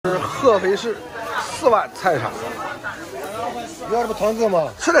合肥市4万菜场。你要这不堂哥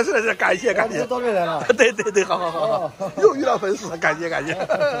吗？是的，感谢。到这来了。对，好，又遇到粉丝，感谢。来这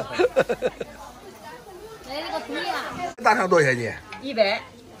个图呀。大肠多少钱斤？100。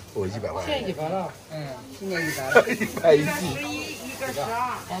哦，100块。现在100了。今年100了。100一斤。一个12。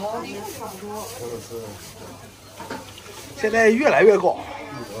哦，差不多。现在越来越高。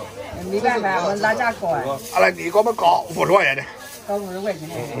没办法，我们哪家高啊？你给我们搞50块钱的。搞50块钱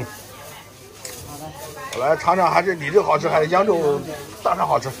的。我来尝尝，还是你这好吃，还是扬州大肠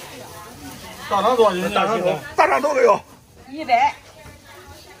好吃？大肠多少钱？大肠都没有。100。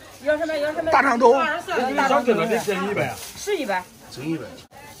要什么？大肠头。大肠真的得真100啊？是100。真100。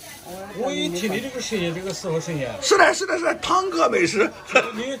我一听你这个声音，这个时候声音。是的，唐哥美食。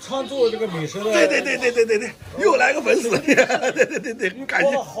你常做这个美食的。对，又来个粉丝。对，感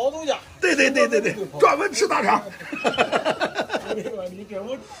谢。好多家。对，专门吃大肠。你给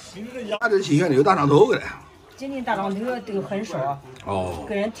我平时养。他这新鲜的有大肠头的。今年大肠头都很少。哦。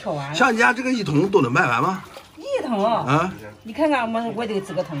给人挑完了。像你家这个1桶都能卖完吗？1桶啊？你看看我这个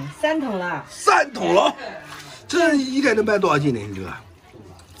几个桶，3桶了。3桶了，这一天能卖多少斤呢？你这个？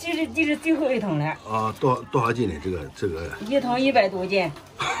这是最后1桶了。啊，多少斤呢？这个。1桶100多斤。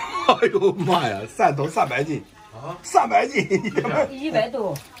哎呦妈呀，3桶300斤。啊？300斤。100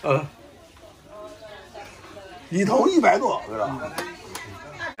多。1桶100多，知道吧？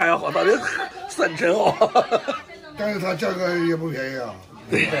哎呀，好到底省城哦。但是它价格也不便宜啊。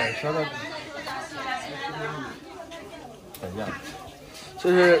对，现在。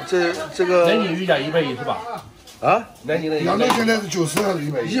这个。南京鱼价110是吧？啊，南京的扬州现在是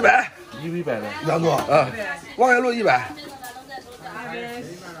90还是110？100的。扬州啊，望月路100。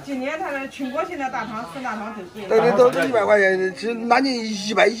今年他们全国性的大肠4大肠最贵。对，都100块钱，其实南京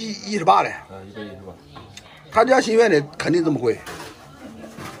118的。118。他家新源的肯定这么贵。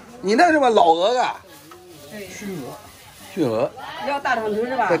你那什么老鹅啊？对，熏鹅。要大肠头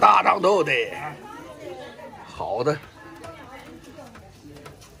是吧？对，大肠头对。好的。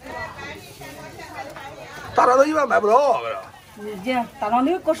大肠头一般买不到，这大肠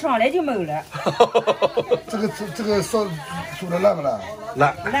头刚上来就没有了。这个烧煮的烂不烂？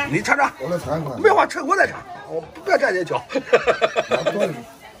烂。你尝尝。我来尝一尝。没话趁我再尝，我不要蘸点脚。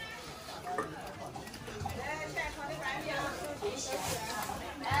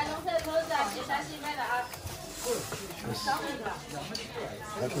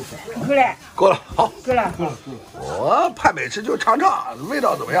够了。够了，好。够了。我拍美食就尝尝，味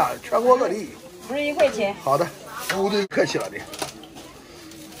道怎么样？全国各地。51块钱。好的，我对客气了你。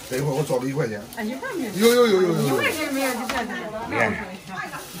等一会儿我找了1块钱。1块钱。有。1块钱没有就算是。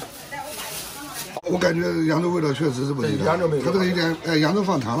我感觉扬州味道确实是不一样。扬州味道。它这个有点扬州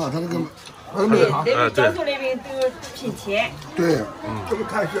放糖了，它这个。对，江苏那边都偏甜。对，这个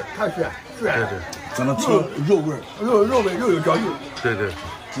太炫。对，咱们吃肉味，肉味又有嚼劲。对。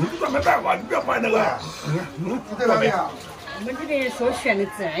你专门带我，你不要换那个。在哪里啊？我们这边所选的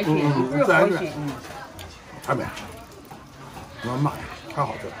自然选，不是好选。太美。我的妈呀，太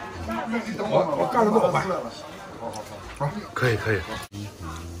好吃了！我干什么好办？好，可以。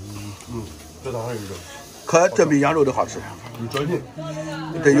这当然有。可真比扬州的好吃。有嚼劲。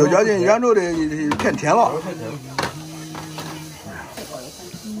对，有嚼劲。扬州的偏甜了。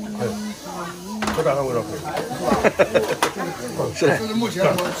这大肠味道可以。是的。这是目前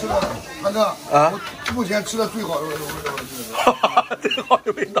我吃的，大哥啊，我目前吃的最好的味道。最好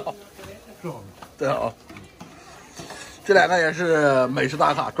的味道。对啊。这2个也是美食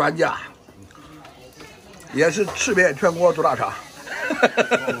大咖专家，也是吃遍全国做大肠。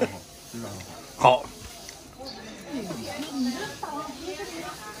好。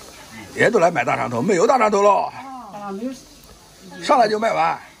人家都来买大肠头，没有大肠头了。大肠头上来就卖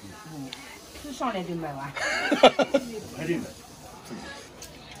完。是上来就卖完。排队买。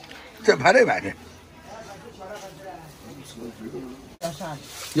这排队买的。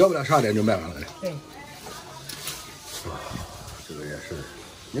要不了12点就卖完了。对。这个也是，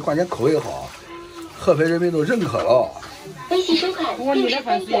你关键口味好，合肥人民都认可了。微信收看，你的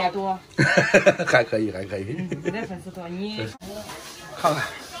粉丝也多。还可以。你的粉丝多，你看看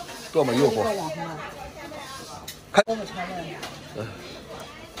多么诱惑。看。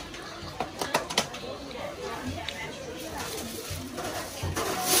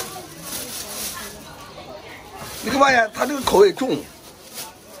你看发现它这个口味重，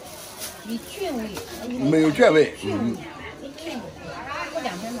有卷味，没有卷味。我2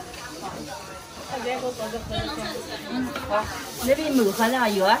分吧。好，那边没有盒子吗？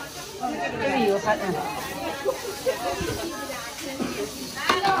有啊，这边有盒子。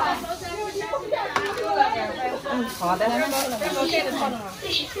好的。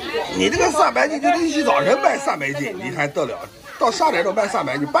你这个300斤就得一早晨卖300斤，你还得了？到下点都卖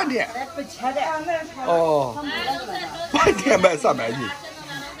300斤，半天。哦，半天卖300斤，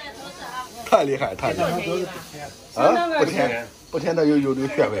太厉害，太厉害。啊，不甜的有这个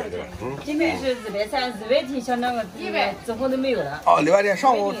穴位，对吧？今天是日白菜，日白天相当个之后都没有了。哦，礼拜天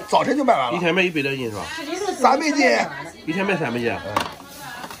上午早晨就卖完了。一天卖100多斤是吧？300斤。一天卖300斤。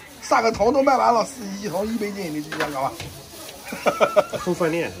3个桶都卖完了，一桶100斤，你想想吧。送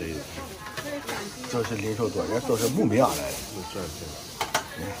饭店是这是零售多，人都是慕名而来的。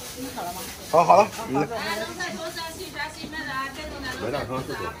好，好了。买大肠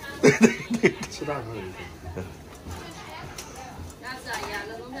是多。对，吃大肠也行。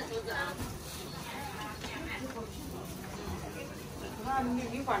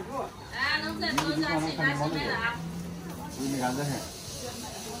你关注。能再多加7、8、10的啊。没看这些。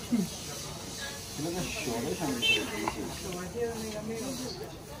那个小的上面是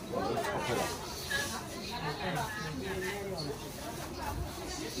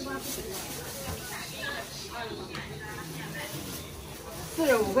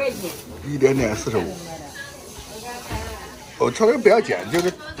45块钱。一点点45。哦，这个不要剪，就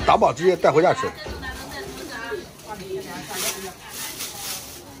是打包直接带回家吃。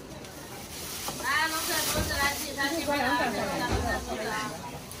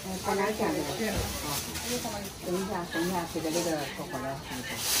大家讲的是啊，等一下，随着那个火候了。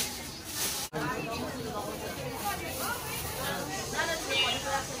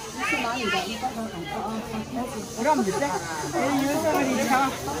是哪里的？我让你在，有这个里头。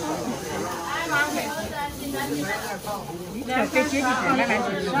给姐姐买来吃，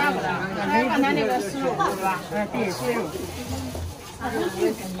刚才那个45是吧？对，45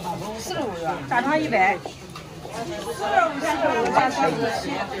是吧？大肠100。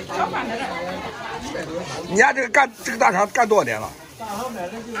你家这个大肠干多少年了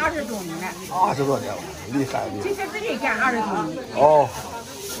？20多年了。20多年了，厉害。其实自己干20多年。哦。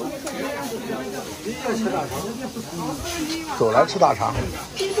走来吃大肠。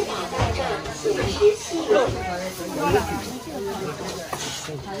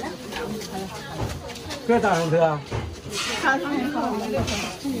这大肠车啊？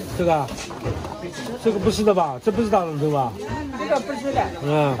这个不是的吧？这不是大肠车吧？这个不是的。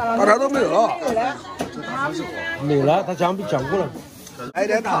大肠都没有了。没了，他讲过了。来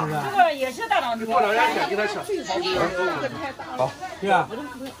点汤。这个也是大肠车。好。对吧？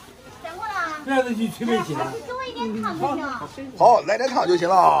这样子就随便起来。好，来点汤就行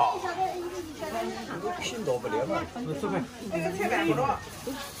了。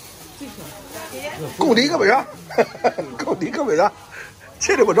供地搁不上，供地搁不上，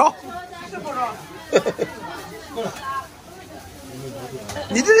吃的不着。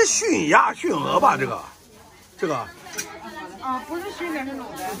你这是熏鸭、熏鹅吧？这个。啊，不是熏的，是卤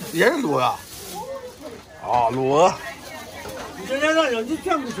的。也是卤的。哦，卤鹅。你这让人就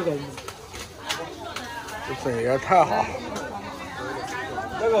转不出来。这生意也太好。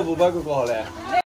那个500个多好嘞。那